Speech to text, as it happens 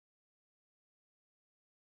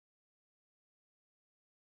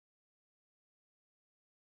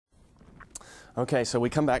Okay, so we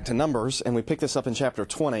come back to Numbers, and we pick this up in chapter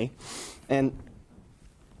 20. And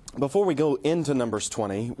before we go into Numbers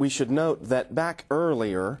 20, we should note that back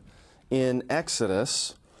earlier in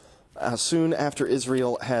Exodus, soon after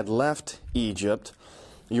Israel had left Egypt,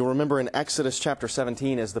 you'll remember in Exodus chapter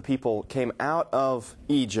 17, as the people came out of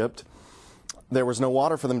Egypt, there was no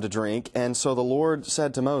water for them to drink, and so the Lord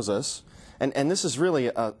said to Moses, and this is really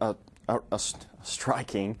a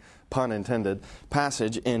striking, pun intended,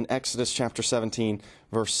 passage in Exodus chapter 17,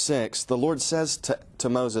 verse 6. The Lord says to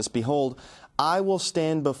Moses, "Behold, I will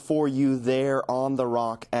stand before you there on the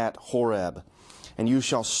rock at Horeb, and you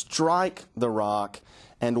shall strike the rock,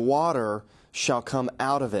 and water shall come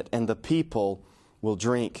out of it, and the people will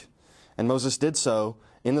drink." And Moses did so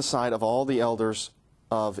in the sight of all the elders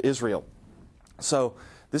of Israel. So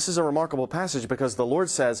this is a remarkable passage because the Lord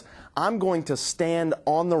says, I'm going to stand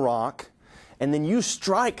on the rock, and then you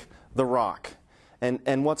strike the rock.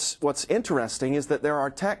 And what's interesting is that there are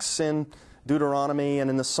texts in Deuteronomy and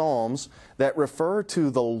in the Psalms that refer to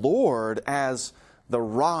the Lord as the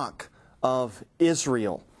rock of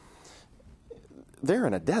Israel. They're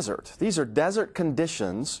in a desert. These are desert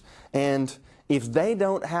conditions, and if they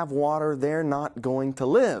don't have water, they're not going to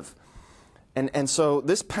live. And so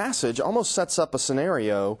this passage almost sets up a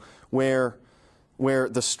scenario where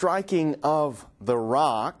the striking of the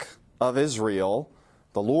rock of Israel,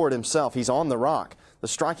 the Lord Himself, He's on the rock. The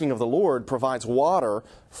striking of the Lord provides water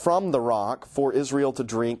from the rock for Israel to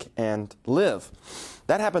drink and live.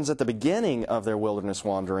 That happens at the beginning of their wilderness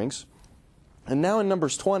wanderings. And now in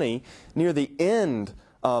Numbers 20, near the end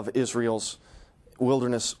of Israel's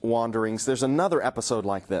wilderness wanderings, there's another episode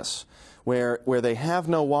like this, where they have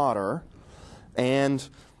no water, and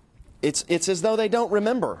it's as though they don't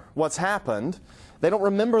remember what's happened. They don't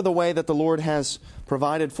remember the way that the Lord has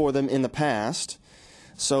provided for them in the past.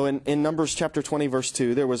 So in Numbers chapter 20, verse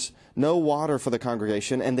 2, there was no water for the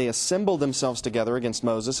congregation, and they assembled themselves together against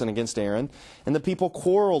Moses and against Aaron. And the people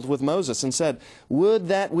quarreled with Moses and said, "Would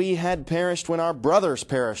that we had perished when our brothers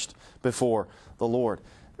perished before the Lord."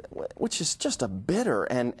 Which is just a bitter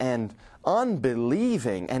and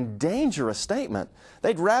unbelieving and dangerous statement.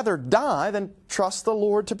 They'd rather die than trust the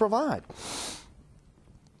Lord to provide.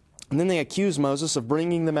 And then they accuse Moses of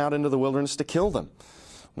bringing them out into the wilderness to kill them.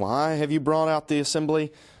 "Why have you brought out the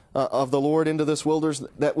assembly of the Lord into this wilderness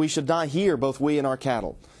that we should die here, both we and our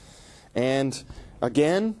cattle?" And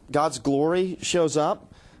again, God's glory shows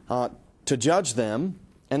up to judge them.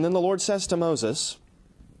 And then the Lord says to Moses,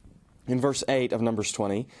 in verse 8 of Numbers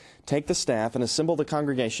 20, "Take the staff and assemble the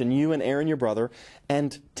congregation, you and Aaron your brother,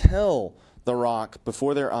 and tell the rock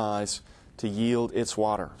before their eyes to yield its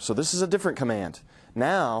water." So this is a different command.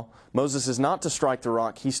 Now, Moses is not to strike the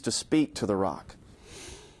rock, he's to speak to the rock.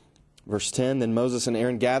 Verse 10, "Then Moses and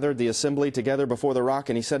Aaron gathered the assembly together before the rock,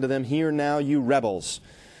 and he said to them, 'Hear now, you rebels,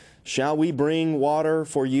 shall we bring water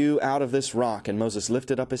for you out of this rock?' And Moses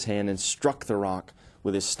lifted up his hand and struck the rock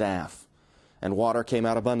with his staff. And water came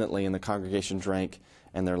out abundantly, and the congregation drank,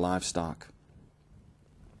 and their livestock."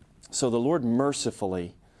 So the Lord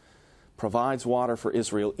mercifully provides water for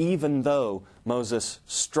Israel, even though Moses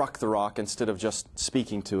struck the rock instead of just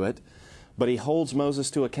speaking to it. But He holds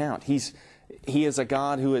Moses to account. He is a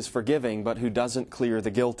God who is forgiving, but who doesn't clear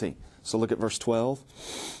the guilty. So look at verse 12.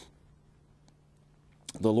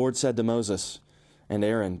 "The Lord said to Moses and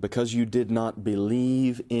Aaron, 'Because you did not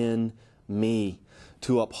believe in me,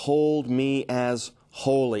 to uphold me as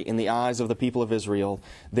holy in the eyes of the people of Israel,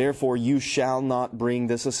 therefore you shall not bring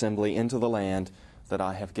this assembly into the land that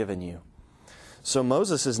I have given you.'" So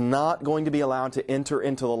Moses is not going to be allowed to enter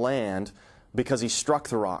into the land because he struck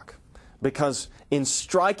the rock. Because in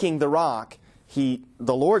striking the rock, the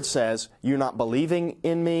Lord says, "You're not believing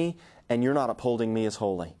in me, and you're not upholding me as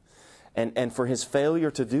holy." And for his failure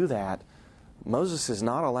to do that, Moses is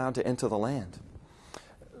not allowed to enter the land.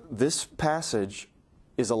 This passage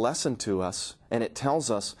is a lesson to us, and it tells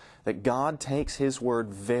us that God takes His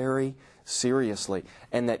word very seriously,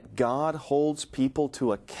 and that God holds people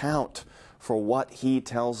to account for what He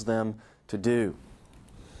tells them to do.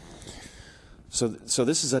 So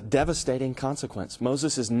this is a devastating consequence.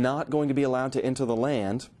 Moses is not going to be allowed to enter the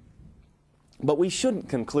land, but we should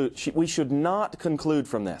not conclude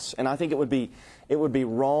from this. And I think it would be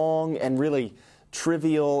wrong and really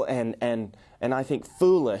trivial and I think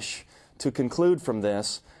foolish to conclude from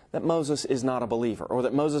this that Moses is not a believer, or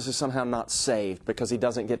that Moses is somehow not saved because he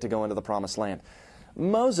doesn't get to go into the promised land.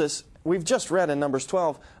 Moses, we've just read in Numbers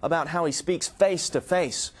 12 about how he speaks face to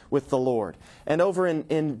face with the Lord. And over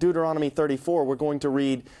in Deuteronomy 34, we're going to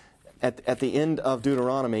read at the end of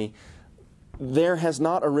Deuteronomy, "There has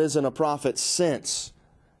not arisen a prophet since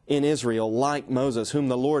in Israel like Moses, whom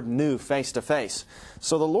the Lord knew face to face.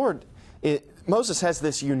 So Moses has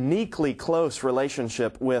this uniquely close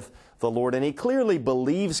relationship with the Lord, and he clearly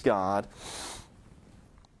believes God,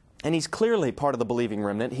 and he's clearly part of the believing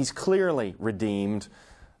remnant. He's clearly redeemed,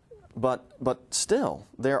 but still,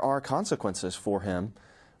 there are consequences for him,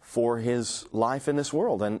 for his life in this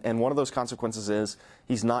world. And one of those consequences is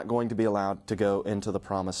he's not going to be allowed to go into the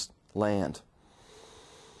promised land.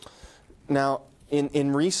 Now,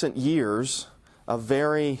 in recent years, a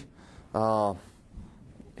very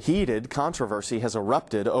heated controversy has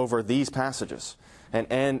erupted over these passages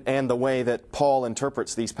and the way that Paul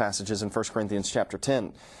interprets these passages in 1 Corinthians chapter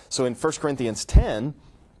 10. So in 1 Corinthians 10,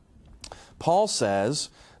 Paul says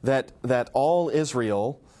that all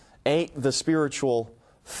Israel ate the spiritual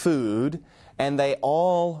food, and they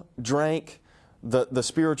all drank the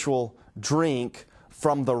spiritual drink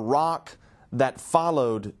from the rock that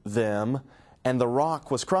followed them, and the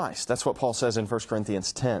rock was Christ. That's what Paul says in 1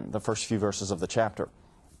 Corinthians 10, the first few verses of the chapter.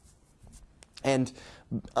 And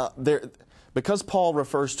because Paul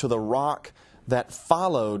refers to the rock that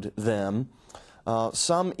followed them,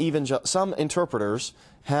 some interpreters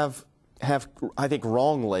have, I think,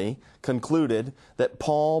 wrongly concluded that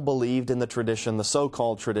Paul believed in the tradition, the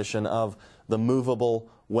so-called tradition of the movable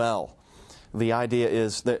well. The idea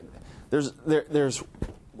is that there's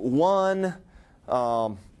one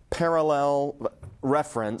parallel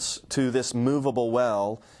reference to this movable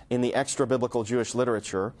well in the extra-biblical Jewish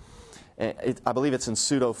literature. I believe it's in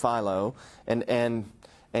Pseudo-Philo,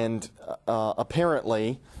 and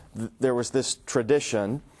apparently there was this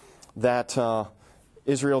tradition that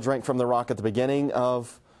Israel drank from the rock at the beginning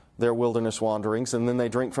of their wilderness wanderings, and then they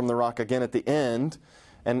drink from the rock again at the end.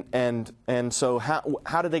 And so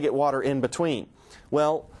how did they get water in between?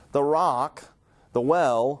 Well, the rock, the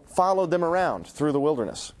well, followed them around through the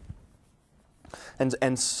wilderness.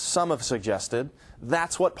 And some have suggested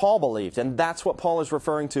that's what Paul believed, and that's what Paul is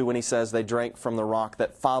referring to when he says they drank from the rock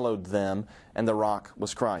that followed them, and the rock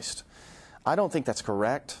was Christ. I don't think that's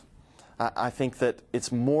correct. I think that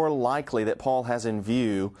it's more likely that Paul has in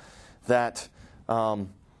view that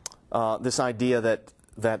this idea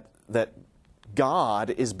that God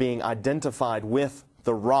is being identified with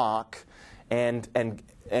the rock, and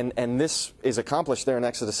this is accomplished there in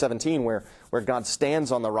Exodus 17, where God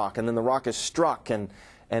stands on the rock, and then the rock is struck, and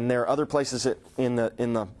there are other places in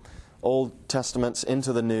the Old Testament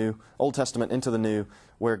into the New,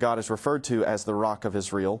 where God is referred to as the rock of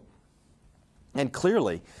Israel. And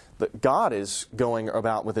clearly, God is going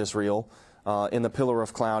about with Israel in the pillar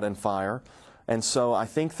of cloud and fire. And so I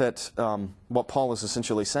think that what Paul is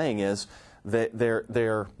essentially saying is that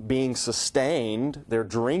they're being sustained, they're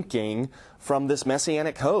drinking from this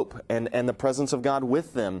messianic hope and the presence of God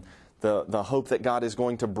with them, the hope that God is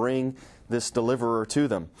going to bring this deliverer to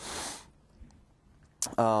them.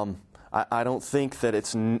 I don't think that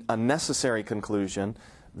it's a necessary conclusion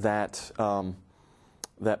that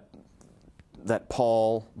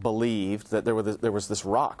Paul believed that there was this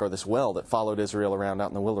rock or this well that followed Israel around out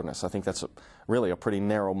in the wilderness. I think that's really a pretty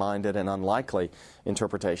narrow-minded and unlikely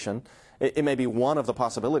interpretation. It may be one of the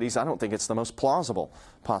possibilities. I don't think it's the most plausible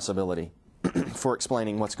possibility for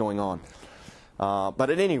explaining what's going on. But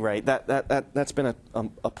at any rate, that's been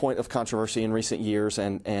a point of controversy in recent years,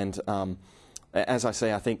 and as I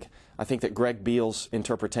say, I think that Greg Beale's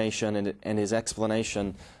interpretation and his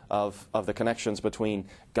explanation of the connections between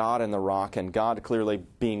God and the rock, and God clearly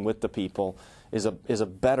being with the people, is a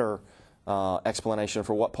better explanation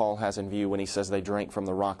for what Paul has in view when he says they drank from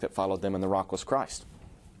the rock that followed them, and the rock was Christ.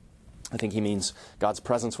 I think he means God's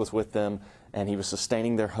presence was with them, and He was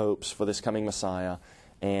sustaining their hopes for this coming Messiah,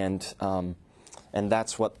 and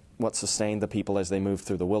that's what sustained the people as they moved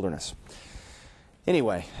through the wilderness.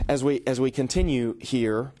 Anyway, as we continue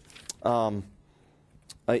here,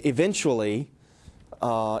 eventually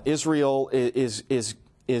Israel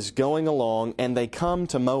is going along, and they come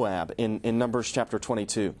to Moab in Numbers chapter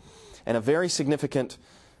 22, and a very significant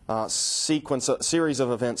series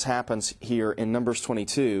of events happens here in Numbers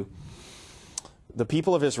 22. The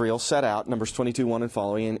people of Israel set out, Numbers 22:1 and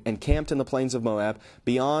following, and camped in the plains of Moab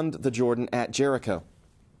beyond the Jordan at Jericho.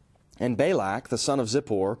 And Balak, the son of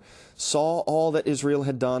Zippor, saw all that Israel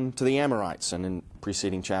had done to the Amorites. And in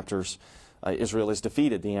preceding chapters, Israel has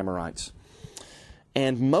defeated the Amorites.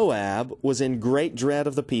 And Moab was in great dread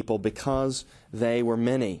of the people because they were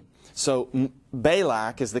many. So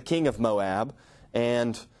Balak is the king of Moab,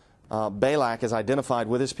 and Balak is identified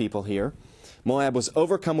with his people here. Moab was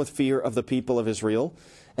overcome with fear of the people of Israel,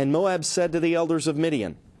 and Moab said to the elders of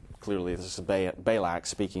Midian, clearly this is Balak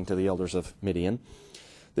speaking to the elders of Midian,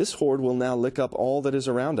 this horde will now lick up all that is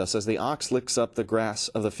around us, as the ox licks up the grass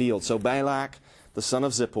of the field. So Balak, the son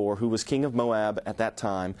of Zippor, who was king of Moab at that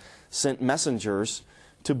time, sent messengers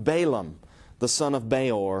to Balaam, the son of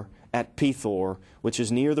Beor, at Pethor, which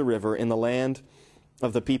is near the river, in the land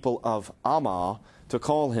of the people of Ammah, to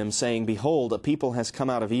call him, saying, Behold, a people has come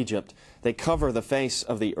out of Egypt. They cover the face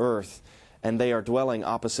of the earth, and they are dwelling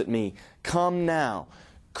opposite me. Come now,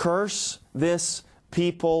 curse this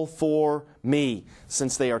people for me,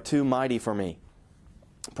 since they are too mighty for me.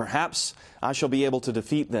 Perhaps I shall be able to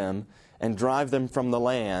defeat them and drive them from the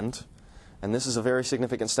land. And this is a very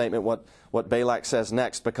significant statement, what Balak says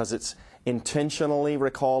next, because it's intentionally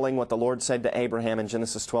recalling what the Lord said to Abraham in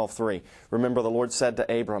Genesis 12:3. Remember, the Lord said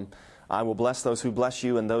to Abram, I will bless those who bless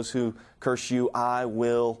you, and those who curse you I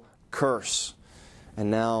will curse.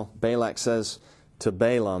 And now Balak says to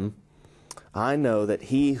Balaam, I know that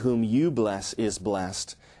he whom you bless is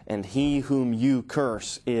blessed, and he whom you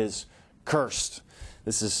curse is cursed.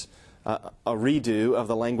 This is a redo of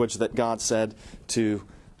the language that God said to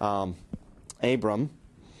Abram.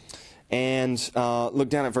 And look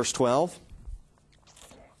down at verse 12.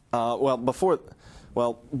 Balaam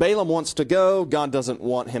wants to go. God doesn't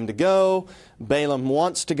want him to go. Balaam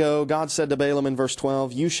wants to go. God said to Balaam in verse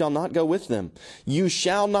 12, You shall not go with them. You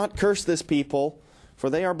shall not curse this people, for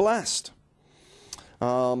they are blessed.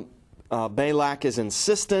 Balak is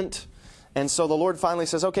insistent. And so the Lord finally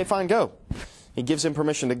says, okay, fine, go. He gives him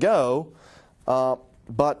permission to go.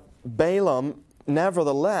 But Balaam,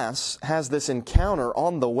 nevertheless, has this encounter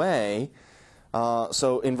on the way.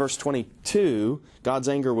 So in verse 22, God's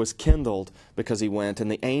anger was kindled because he went, and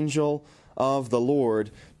the angel of the Lord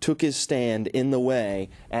took his stand in the way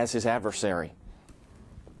as his adversary.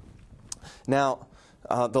 Now,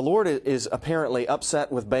 the Lord is apparently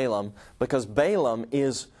upset with Balaam because Balaam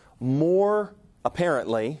is more,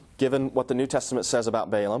 apparently, given what the New Testament says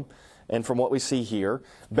about Balaam, and from what we see here,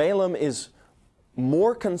 Balaam is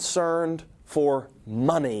more concerned for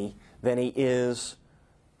money than he is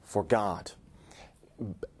for God.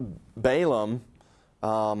 Balaam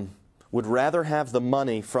would rather have the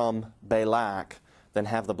money from Balak than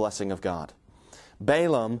have the blessing of God.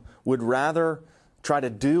 Balaam would rather try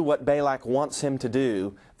to do what Balak wants him to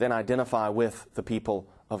do than identify with the people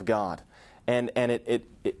of God. And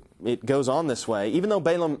it goes on this way. Even though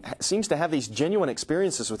Balaam seems to have these genuine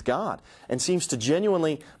experiences with God and seems to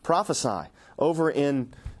genuinely prophesy. Over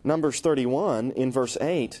in Numbers 31, in verse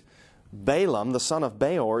 8, Balaam, the son of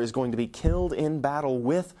Beor, is going to be killed in battle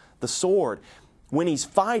with the sword when he's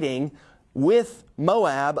fighting with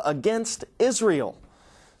Moab against Israel.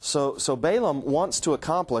 So Balaam wants to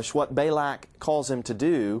accomplish what Balak calls him to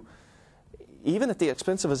do, even at the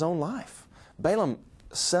expense of his own life. Balaam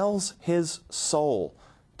sells his soul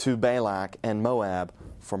to Balak and Moab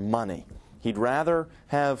for money. He'd rather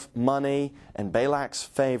have money and Balak's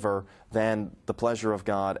favor than the pleasure of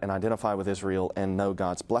God and identify with Israel and know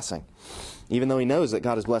God's blessing, even though he knows that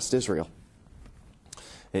God has blessed Israel.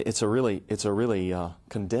 It's a really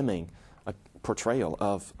condemning portrayal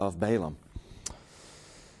of Balaam.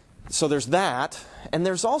 So there's that, and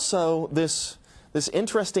there's also this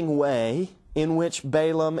interesting way in which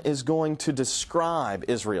Balaam is going to describe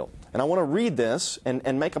Israel. And I want to read this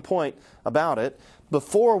and make a point about it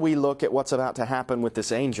before we look at what's about to happen with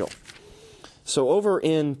this angel. So over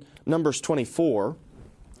in Numbers 24,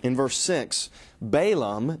 in verse 6,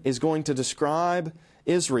 Balaam is going to describe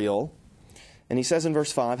Israel. And he says in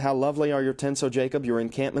verse 5, How lovely are your tents, O Jacob, your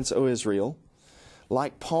encampments, O Israel,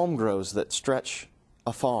 like palm groves that stretch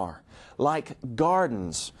afar, like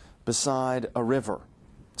gardens beside a river.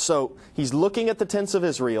 So he's looking at the tents of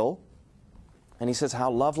Israel, and he says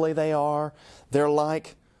how lovely they are. They're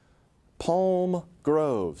like palm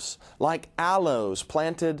groves, like aloes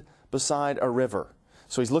planted beside a river.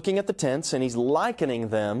 So he's looking at the tents, and he's likening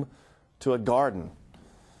them to a garden.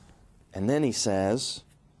 And then he says,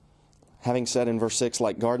 having said in verse 6,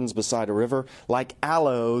 like gardens beside a river, like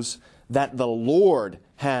aloes that the Lord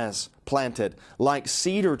has planted, like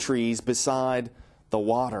cedar trees beside the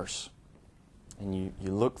waters. And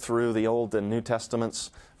you look through the Old and New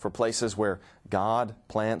Testaments for places where God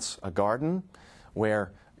plants a garden,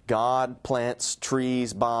 where God plants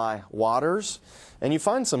trees by waters. And you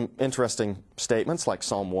find some interesting statements like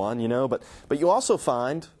Psalm 1, but you also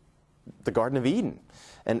find the Garden of Eden.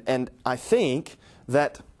 And I think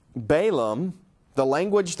that Balaam, the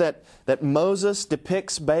language that Moses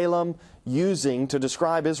depicts Balaam using to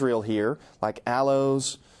describe Israel here, like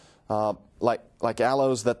aloes, like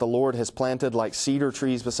aloes that the Lord has planted, like cedar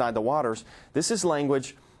trees beside the waters, this is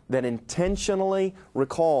language that intentionally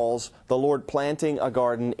recalls the Lord planting a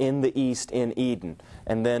garden in the east in Eden,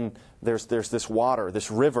 and then there's this water,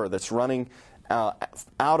 this river that's running out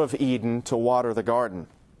of Eden to water the garden.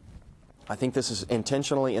 I think this is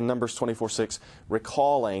intentionally in Numbers 24:6,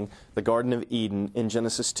 recalling the Garden of Eden in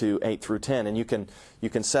Genesis 2:8-10. And you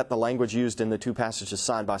can set the language used in the two passages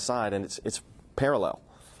side by side, and it's parallel.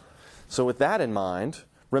 So with that in mind,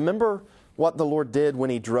 remember what the Lord did when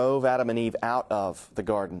He drove Adam and Eve out of the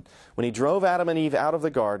garden. When He drove Adam and Eve out of the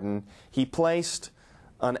garden, He placed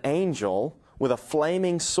an angel with a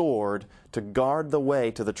flaming sword to guard the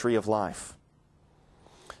way to the tree of life.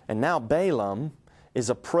 And now Balaam is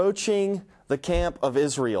approaching the camp of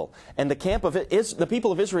Israel. And the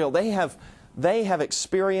people of Israel, they have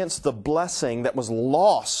experienced the blessing that was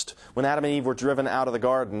lost when Adam and Eve were driven out of the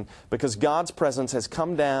garden, because God's presence has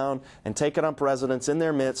come down and taken up residence in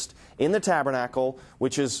their midst in the tabernacle,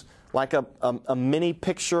 which is like a mini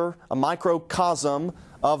picture, a microcosm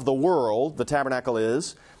of the world, the tabernacle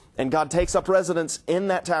is. And God takes up residence in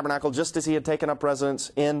that tabernacle just as He had taken up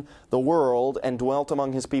residence in the world and dwelt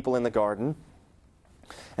among His people in the garden.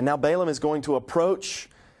 And now Balaam is going to approach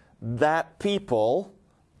that people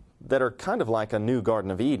that are kind of like a new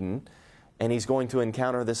Garden of Eden, and he's going to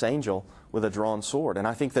encounter this angel with a drawn sword. And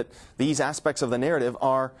I think that these aspects of the narrative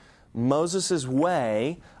are Moses'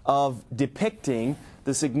 way of depicting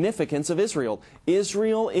the significance of Israel.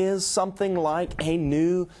 Israel is something like a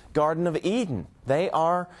new Garden of Eden. They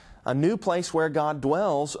are a new place where God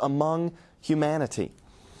dwells among humanity.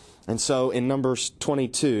 And so in Numbers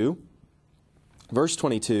 22, verse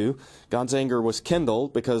 22, God's anger was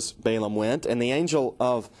kindled because Balaam went, and the angel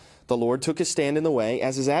of the Lord took his stand in the way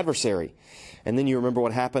as his adversary. And then you remember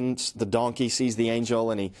what happens. The donkey sees the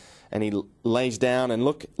angel, and he lays down, and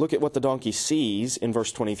look at what the donkey sees in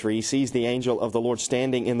verse 23. He sees the angel of the Lord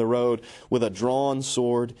standing in the road with a drawn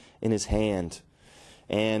sword in his hand.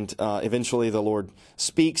 And eventually the Lord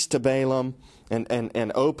speaks to Balaam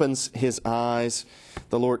and opens his eyes.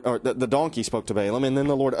 The donkey spoke to Balaam, and then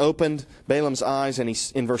the Lord opened Balaam's eyes, and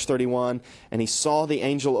in verse 31, and he saw the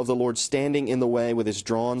angel of the Lord standing in the way with his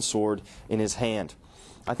drawn sword in his hand.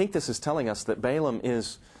 I think this is telling us that Balaam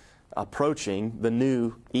is approaching the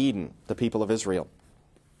new Eden, the people of Israel.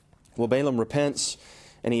 Well, Balaam repents,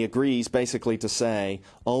 and he agrees basically to say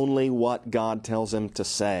only what God tells him to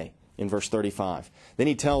say in verse 35. Then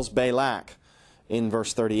he tells Balak in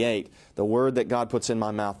verse 38, the word that God puts in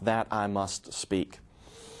my mouth, that I must speak.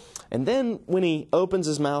 And then when he opens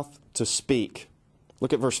his mouth to speak,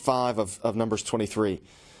 look at verse 5 of Numbers 23.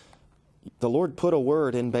 The Lord put a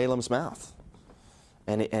word in Balaam's mouth.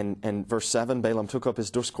 And verse 7, Balaam took up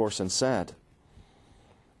his discourse and said,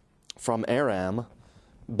 from Aram,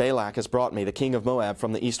 Balak has brought me, the king of Moab,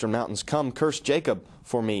 from the eastern mountains. Come, curse Jacob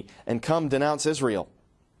for me, and come, denounce Israel.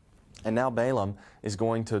 And now Balaam is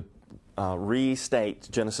going to restate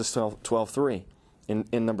Genesis 12:3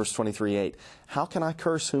 in Numbers 23:8. How can I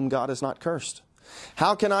curse whom God has not cursed?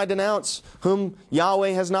 How can I denounce whom Yahweh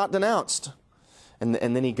has not denounced? And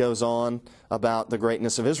then he goes on about the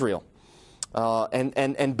greatness of Israel.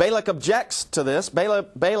 And Balak objects to this.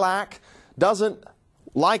 Balak doesn't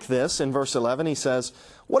like this. In verse 11, he says,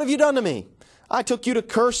 what have you done to me? I took you to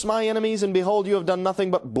curse my enemies, and behold, you have done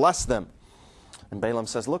nothing but bless them. And Balaam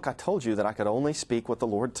says, look, I told you that I could only speak what the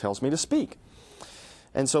Lord tells me to speak.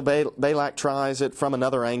 And so Balak tries it from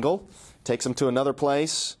another angle, takes him to another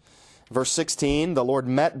place. Verse 16, the Lord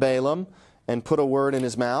met Balaam and put a word in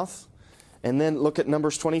his mouth. And then look at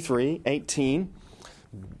Numbers 23:18.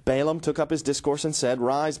 Balaam took up his discourse and said,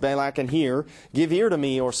 rise, Balak, and hear. Give ear to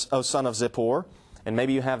me, O son of Zippor. And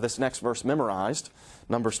maybe you have this next verse memorized,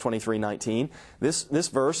 Numbers 23:19. This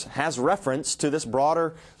verse has reference to this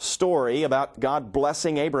broader story about God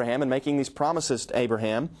blessing Abraham and making these promises to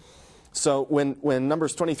Abraham. So when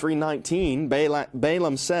Numbers 23:19,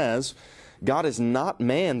 Balaam says, God is not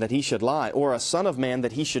man that he should lie, or a son of man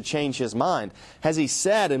that he should change his mind. Has he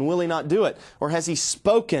said, and will he not do it? Or has he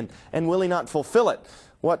spoken, and will he not fulfill it?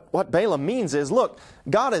 What Balaam means is, look,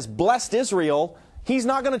 God has blessed Israel. He's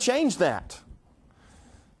not going to change that.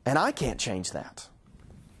 And I can't change that.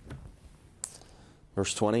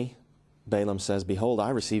 Verse 20, Balaam says, behold, I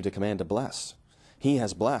received a command to bless. He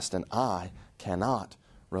has blessed, and I cannot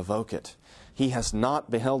revoke it. He has not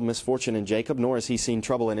beheld misfortune in Jacob, nor has he seen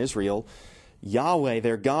trouble in Israel. Yahweh,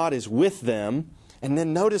 their God, is with them. And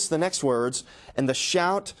then notice the next words, and the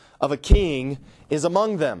shout of a king is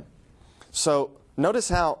among them. So notice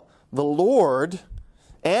how the Lord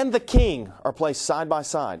and the king are placed side by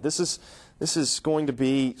side. This is going to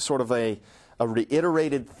be sort of a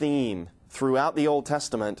reiterated theme throughout the Old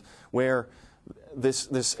Testament, where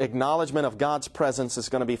this acknowledgement of God's presence is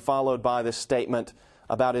going to be followed by this statement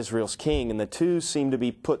about Israel's king. And the two seem to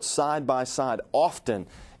be put side by side often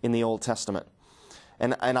in the Old Testament.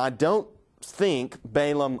 And I don't think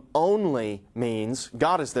Balaam only means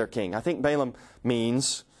God is their king. I think Balaam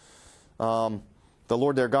means the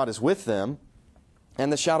Lord their God is with them,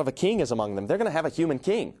 and the shout of a king is among them. They're going to have a human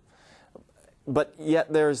king. But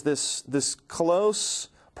yet there's this close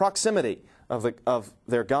proximity of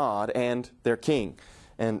their God and their king.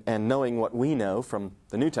 And knowing what we know from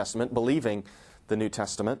the New Testament, believing the New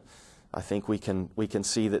Testament, I think we can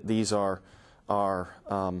see that these are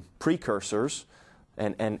precursors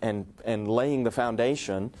and laying the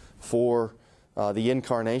foundation for the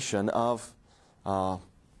incarnation of the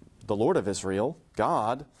Lord of Israel,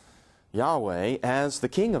 God, Yahweh, as the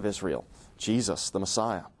King of Israel, Jesus, the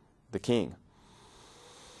Messiah, the King.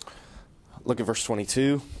 Look at verse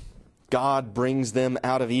 22. God brings them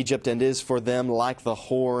out of Egypt and is for them like the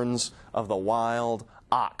horns of the wild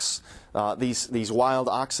ox. These wild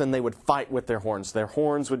oxen, they would fight with their horns. Their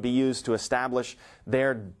horns would be used to establish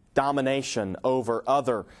their domination over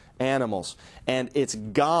other animals. And it's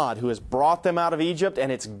God who has brought them out of Egypt,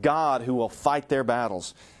 and it's God who will fight their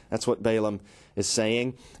battles. That's what Balaam is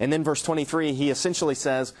saying. And then verse 23, he essentially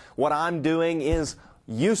says, what I'm doing is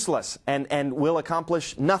useless and will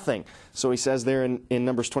accomplish nothing. So he says there in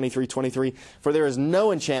Numbers 23:23, for there is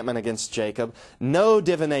no enchantment against Jacob, no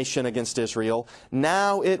divination against Israel.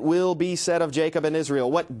 Now it will be said of Jacob and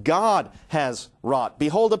Israel, what God has wrought.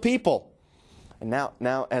 Behold a people. And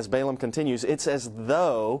now as Balaam continues, it's as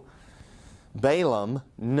though Balaam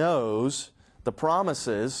knows the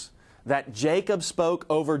promises that Jacob spoke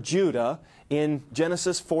over Judah in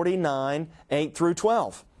Genesis 49, 8 through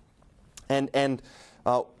 12. And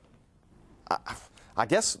I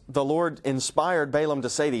guess the Lord inspired Balaam to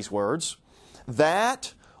say these words.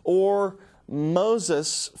 That, or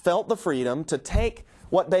Moses felt the freedom to take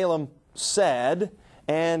what Balaam said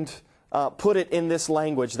and put it in this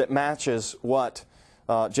language that matches what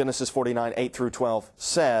Genesis 49, 8 through 12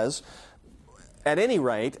 says. At any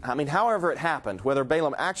rate, I mean, however it happened, whether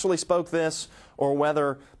Balaam actually spoke this or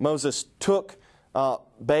whether Moses took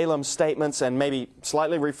Balaam's statements and maybe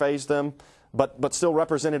slightly rephrased them, but still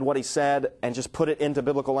represented what he said and just put it into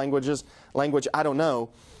biblical language, I don't know.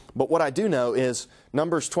 But what I do know is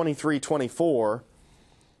Numbers 23:24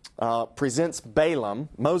 presents Balaam,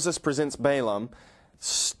 Moses presents Balaam,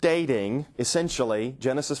 stating essentially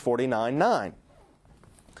Genesis 49:9.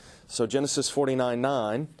 So Genesis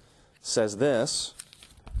 49:9 says this,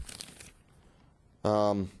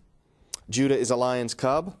 Judah is a lion's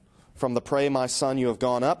cub. From the prey, my son, you have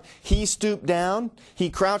gone up. He stooped down, he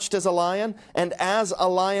crouched as a lion, and as a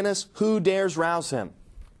lioness, who dares rouse him?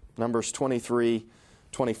 Numbers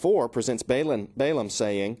 23:24 presents Balaam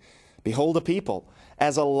saying, behold a people.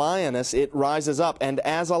 As a lioness, it rises up, and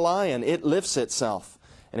as a lion, it lifts itself.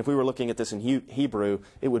 And if we were looking at this in Hebrew,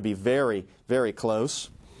 it would be very, very close.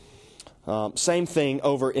 Same thing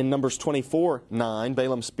over in Numbers 24:9.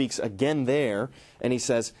 Balaam speaks again there, and he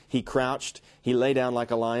says, he crouched, he lay down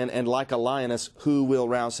like a lion, and like a lioness, who will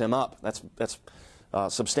rouse him up? That's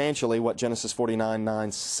substantially what Genesis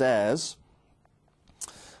 49:9 says.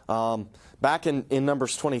 Back in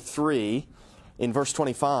Numbers 23, in verse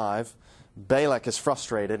 25, Balak is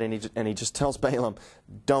frustrated, and he just tells Balaam,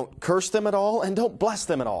 don't curse them at all, and don't bless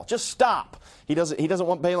them at all. Just stop. He doesn't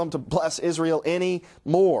want Balaam to bless Israel any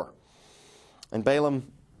more. And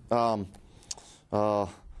Balaam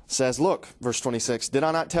says, look, verse 26, did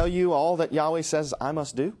I not tell you all that Yahweh says I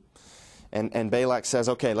must do? And Balak says,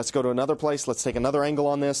 okay, let's go to another place. Let's take another angle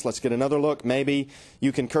on this. Let's get another look. Maybe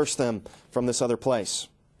you can curse them from this other place.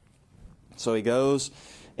 So he goes,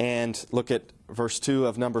 and look at verse 2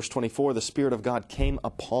 of Numbers 24. The Spirit of God came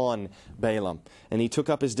upon Balaam, and he took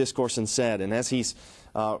up his discourse and said, and as he's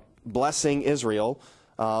blessing Israel,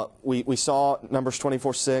 we saw Numbers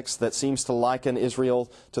 24:6 that seems to liken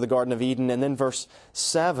Israel to the Garden of Eden. And then verse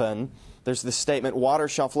 7, there's this statement, water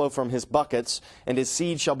shall flow from his buckets, and his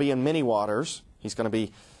seed shall be in many waters. He's going to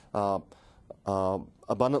be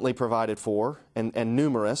abundantly provided for and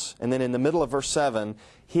numerous. And then in the middle of verse 7,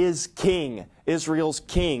 his king, Israel's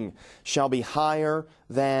king, shall be higher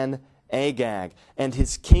than Agag, and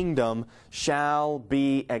his kingdom shall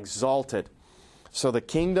be exalted. So the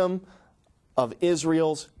kingdom of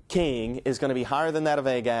Israel's king is going to be higher than that of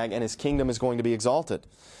Agag, and his kingdom is going to be exalted.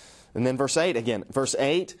 And then verse 8 again. Verse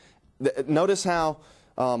 8, notice how,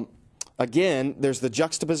 again, there's the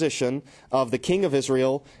juxtaposition of the king of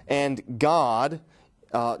Israel and God,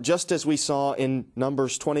 just as we saw in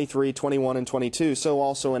Numbers 23, 21, and 22, so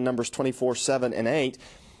also in Numbers 24, 7, and 8.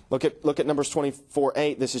 Look at Numbers 24,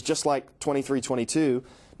 8. This is just like 23, 22.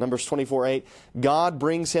 Numbers 24:8, God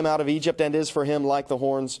brings him out of Egypt and is for him like the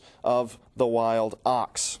horns of the wild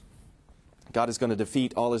ox. God is going to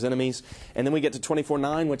defeat all his enemies. And then we get to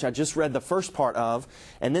 24:9, which I just read the first part of.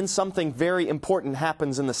 And then something very important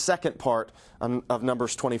happens in the second part of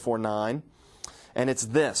Numbers 24:9. And it's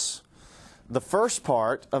this. The first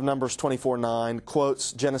part of Numbers 24:9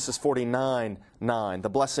 quotes Genesis 49:9, the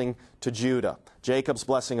blessing to Judah, Jacob's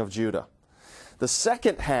blessing of Judah. The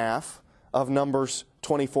second half of Numbers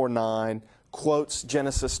 24:9 quotes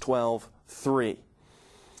Genesis 12:3.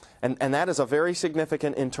 And that is a very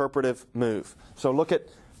significant interpretive move. So look at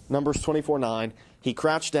Numbers 24:9. He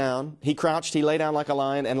crouched, he lay down like a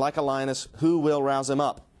lion, and like a lioness, who will rouse him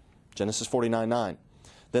up? Genesis 49:9.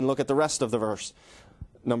 Then look at the rest of the verse.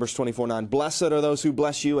 Numbers 24:9. Blessed are those who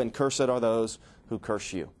bless you, and cursed are those who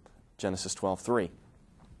curse you. Genesis 12:3.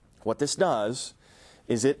 What this does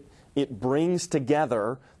is it brings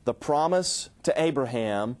together the promise to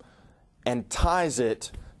Abraham and ties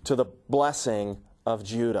it to the blessing of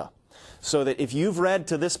Judah. So that if you've read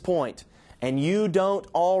to this point and you don't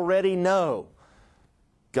already know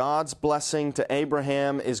God's blessing to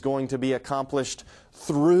Abraham is going to be accomplished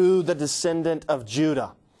through the descendant of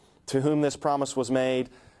Judah, to whom this promise was made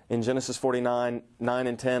in Genesis 49:9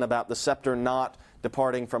 and 10 about the scepter not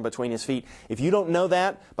departing from between his feet. If you don't know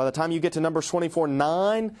that, by the time you get to Numbers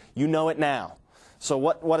 24:9, you know it now. So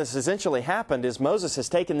what has essentially happened is Moses has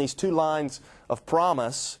taken these two lines of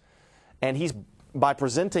promise, and by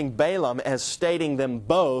presenting Balaam as stating them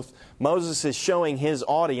both, Moses is showing his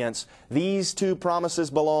audience these two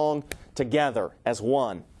promises belong together as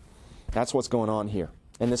one. That's what's going on here.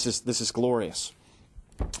 And this is glorious.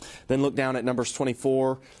 Then look down at Numbers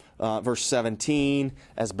 24, verse 17,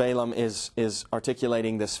 as Balaam is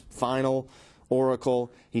articulating this final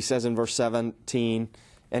oracle. He says in verse 17,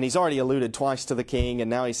 and he's already alluded twice to the king, and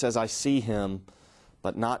now he says, I see him,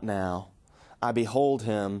 but not now. I behold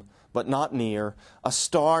him, but not near. A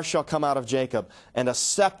star shall come out of Jacob, and a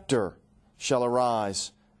scepter shall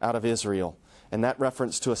arise out of Israel. And that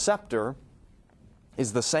reference to a scepter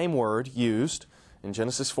is the same word used in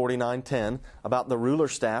Genesis 49:10 about the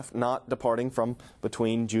ruler's staff not departing from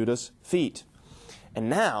between Judah's feet. And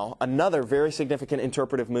now another very significant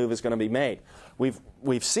interpretive move is going to be made.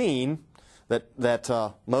 We've seen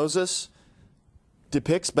that Moses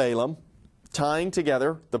depicts Balaam tying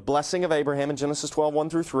together the blessing of Abraham in Genesis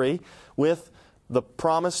 12:1-3 with the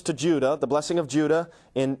promise to Judah, the blessing of Judah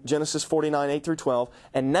in Genesis 49:8-12.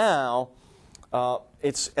 And now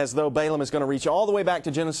it's as though Balaam is going to reach all the way back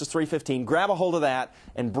to Genesis 3:15, grab a hold of that,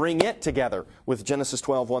 and bring it together with Genesis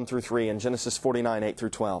 12:1-3 and Genesis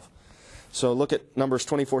 49:8-12. So look at Numbers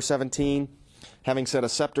 24:17. Having said, a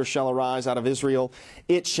scepter shall arise out of Israel,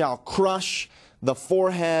 it shall crush the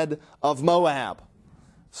forehead of Moab.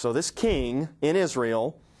 So this king in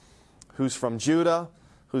Israel, who's from Judah,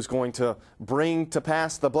 who's going to bring to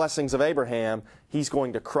pass the blessings of Abraham, he's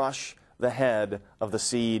going to crush the head of the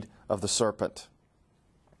seed of the serpent.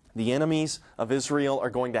 The enemies of Israel are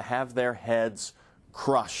going to have their heads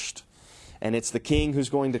crushed. And it's the king who's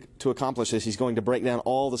going to accomplish this. He's going to break down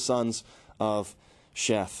all the sons of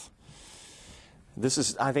Sheth.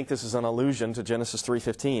 I think this is an allusion to Genesis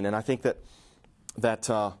 3:15, and I think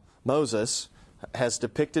that Moses has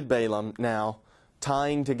depicted Balaam now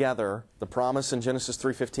tying together the promise in Genesis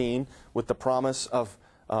 3:15 with the promise of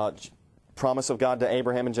God to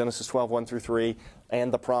Abraham in Genesis 12:1-3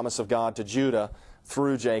 and the promise of God to Judah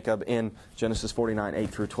through Jacob in Genesis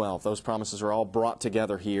 49:8-12. Those promises are all brought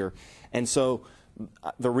together here. And so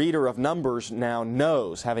the reader of Numbers now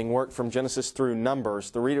knows, having worked from Genesis through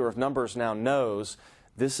Numbers, the reader of Numbers now knows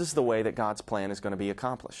this is the way that God's plan is going to be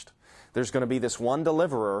accomplished. There's going to be this one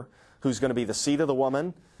deliverer who's going to be the seed of the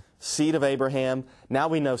woman, seed of Abraham. Now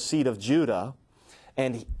we know seed of Judah.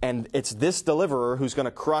 And it's this deliverer who's going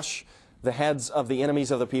to crush the heads of the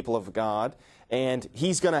enemies of the people of God. And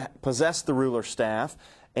he's going to possess the ruler's staff.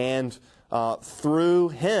 And through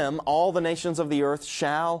him, all the nations of the earth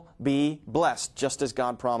shall be blessed, just as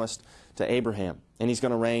God promised to Abraham. And he's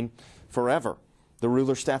going to reign forever. The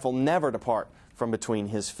ruler's staff will never depart from between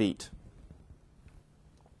his feet.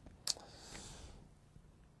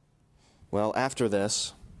 Well, after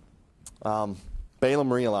this,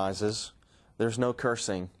 Balaam realizes there's no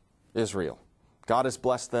cursing Israel. God has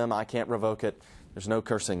blessed them. I can't revoke it. There's no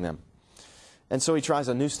cursing them. And so he tries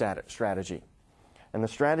a new strategy. And the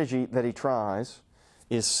strategy that he tries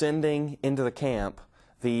is sending into the camp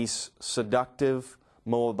these seductive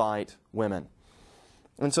Moabite women.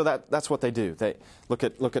 And so that's what they do. They look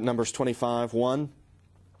at Numbers 25:1.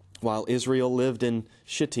 While Israel lived in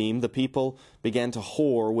Shittim, the people began to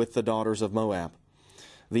whore with the daughters of Moab.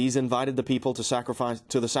 These invited the people to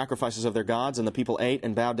the sacrifices of their gods, and the people ate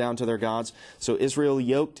and bowed down to their gods. So Israel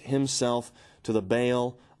yoked himself to the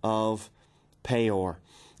Baal of Peor.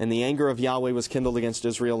 And the anger of Yahweh was kindled against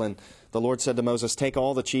Israel, and the Lord said to Moses, take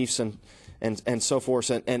all the chiefs and so forth,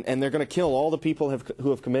 and they're going to kill all the people who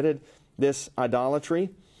have committed this idolatry.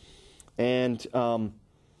 And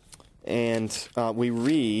we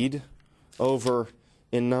read over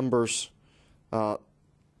in Numbers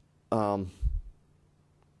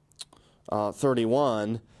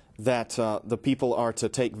 31 that the people are to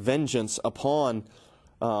take vengeance upon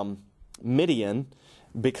Midian,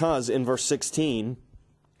 because in verse 16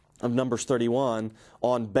 of Numbers 31,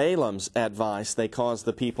 on Balaam's advice, they caused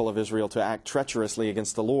the people of Israel to act treacherously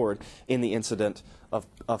against the Lord in the incident of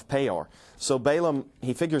Peor. So Balaam,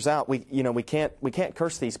 he figures out we can't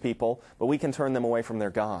curse these people, but we can turn them away from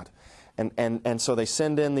their God. And so they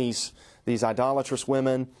send in these idolatrous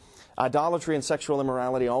women. Idolatry and sexual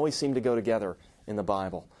immorality always seem to go together in the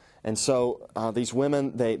Bible. And so these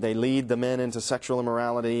women, they lead the men into sexual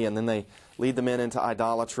immorality, and then they lead the men into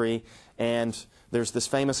idolatry. And there's this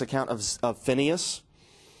famous account of Phinehas,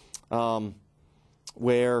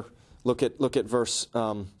 where, look at verse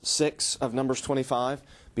 6 of Numbers 25.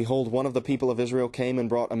 Behold, one of the people of Israel came and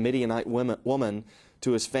brought a Midianite woman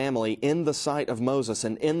to his family in the sight of Moses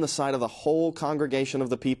and in the sight of the whole congregation of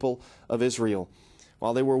the people of Israel,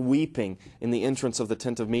 while they were weeping in the entrance of the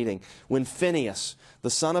tent of meeting. When Phinehas, the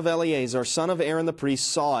son of Eleazar, son of Aaron the priest,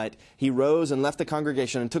 saw it, he rose and left the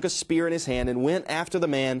congregation and took a spear in his hand and went after the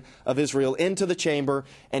man of Israel into the chamber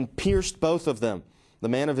and pierced both of them, the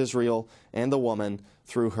man of Israel and the woman,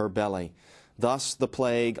 through her belly. Thus the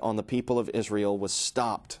plague on the people of Israel was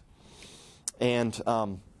stopped. And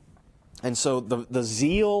so the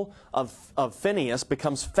zeal of Phinehas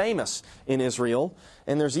becomes famous in Israel.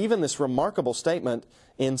 And there's even this remarkable statement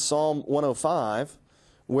in Psalm 105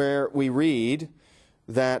 where we read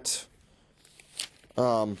that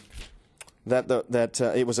it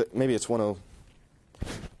was maybe it's 10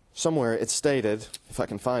 somewhere it's stated, if I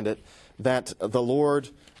can find it, that the Lord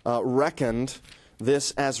reckoned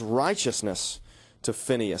this as righteousness to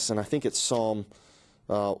Phinehas. And I think it's Psalm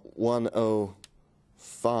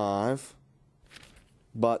 105,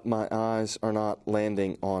 but my eyes are not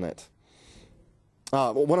landing on it.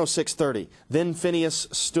 106:30. Then Phinehas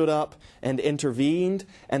stood up and intervened,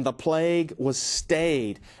 and the plague was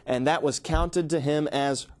stayed, and that was counted to him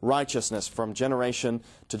as righteousness from generation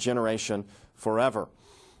to generation forever.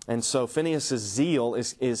 And so Phinehas' zeal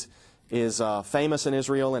is famous in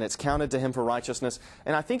Israel, and it's counted to him for righteousness.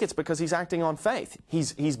 And I think it's because he's acting on faith.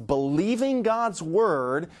 He's believing God's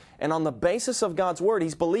word, and on the basis of God's word,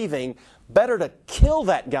 he's believing better to kill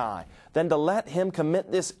that guy than to let him commit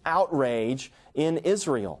this outrage in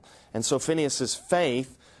Israel. And so Phinehas'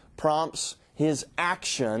 faith prompts his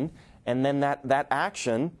action, and then that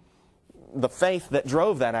action, the faith that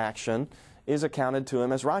drove that action, is accounted to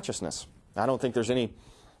him as righteousness. I don't think there's any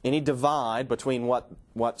divide between what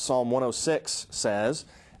Psalm 106 says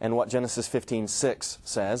and what Genesis 15:6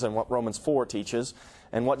 says and what Romans 4 teaches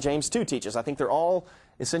and what James 2 teaches. I think they're all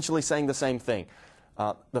essentially saying the same thing.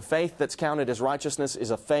 The faith that's counted as righteousness is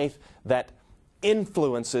a faith that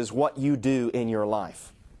influences what you do in your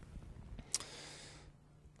life.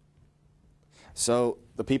 So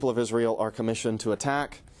the people of Israel are commissioned to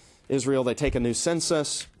attack Israel. They take a new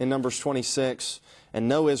census in Numbers 26, and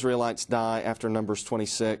no Israelites die after Numbers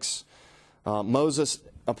 26. Moses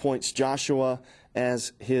appoints Joshua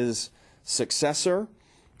as his successor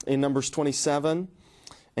in Numbers 27,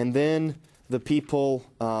 and then the people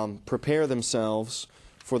prepare themselves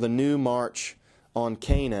for the new march on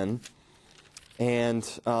Canaan, and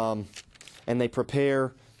they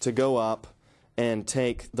prepare to go up and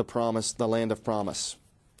take the land of promise.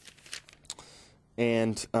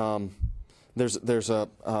 And there's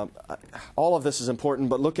all of this is important,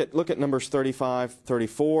 but look at Numbers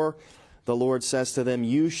 35:34. The Lord says to them,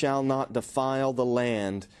 "You shall not defile the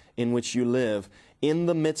land in which you live, in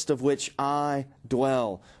the midst of which I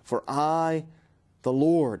dwell. For I, the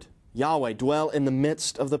Lord, Yahweh, dwell in the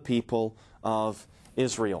midst of the people of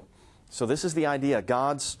Israel." So this is the idea.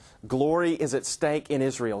 God's glory is at stake in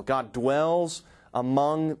Israel. God dwells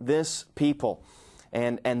among this people.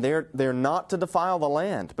 And they're not to defile the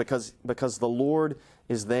land because the Lord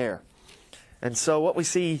is there. And so what we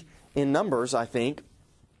see in Numbers, I think,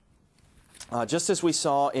 just as we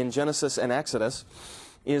saw in Genesis and Exodus,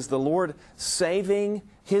 is the Lord saving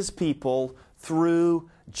His people through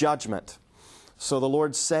judgment. So the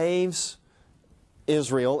Lord saves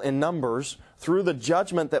Israel in Numbers through the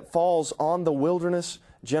judgment that falls on the wilderness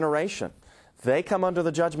generation. They come under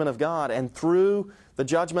the judgment of God, and through the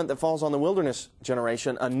judgment that falls on the wilderness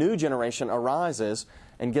generation, a new generation arises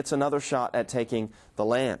and gets another shot at taking the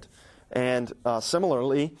land. And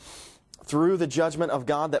similarly, through the judgment of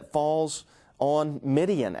God that falls on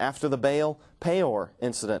Midian after the Baal-Peor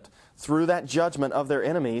incident. Through that judgment of their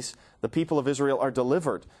enemies, the people of Israel are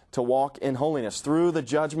delivered to walk in holiness. Through the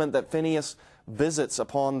judgment that Phinehas visits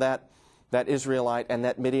upon that Israelite and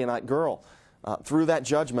that Midianite girl, through that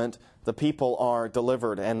judgment, the people are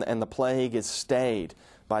delivered, and the plague is stayed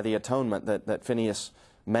by the atonement that Phinehas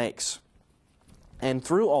makes. And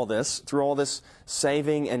through all this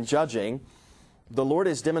saving and judging, the Lord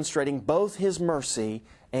is demonstrating both His mercy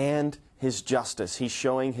and His justice. He's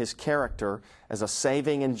showing His character as a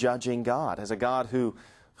saving and judging God, as a God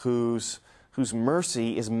whose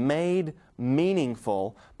mercy is made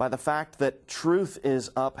meaningful by the fact that truth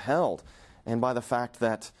is upheld and by the fact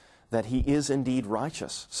that He is indeed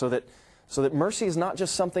righteous. So that mercy is not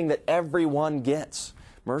just something that everyone gets.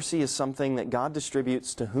 Mercy is something that God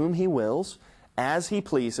distributes to whom He wills, as He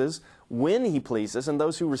pleases, when He pleases, and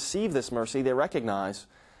those who receive this mercy, they recognize,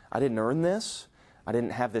 I didn't earn this, I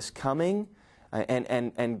didn't have this coming,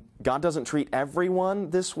 and God doesn't treat everyone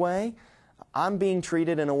this way. I'm being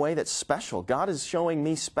treated in a way that's special. God is showing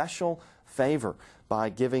me special favor by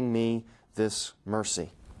giving me this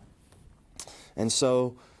mercy. And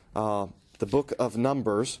so the book of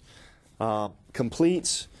Numbers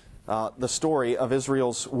completes the story of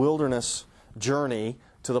Israel's wilderness journey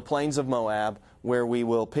to the plains of Moab, where we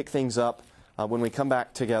will pick things up when we come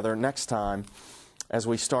back together next time as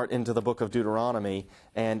we start into the book of Deuteronomy.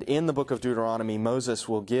 And in the book of Deuteronomy, Moses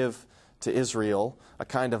will give to Israel a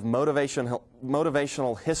kind of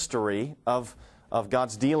motivational history of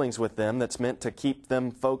God's dealings with them that's meant to keep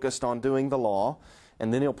them focused on doing the law.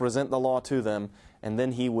 And then He'll present the law to them, and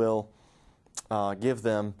then He will give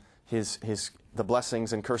them the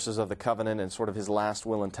blessings and curses of the covenant and sort of His last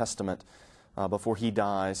will and testament before He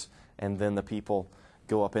dies, and then the people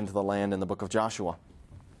go up into the land in the book of Joshua.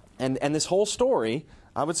 And this whole story,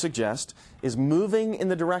 I would suggest, is moving in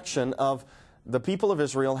the direction of the people of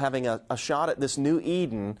Israel having a shot at this new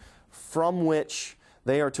Eden from which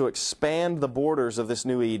they are to expand the borders of this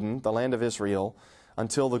new Eden, the land of Israel,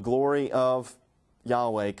 until the glory of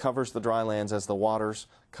Yahweh covers the dry lands as the waters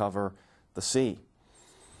cover the sea.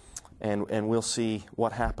 And we'll see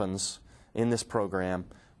what happens in this program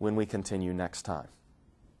when we continue next time.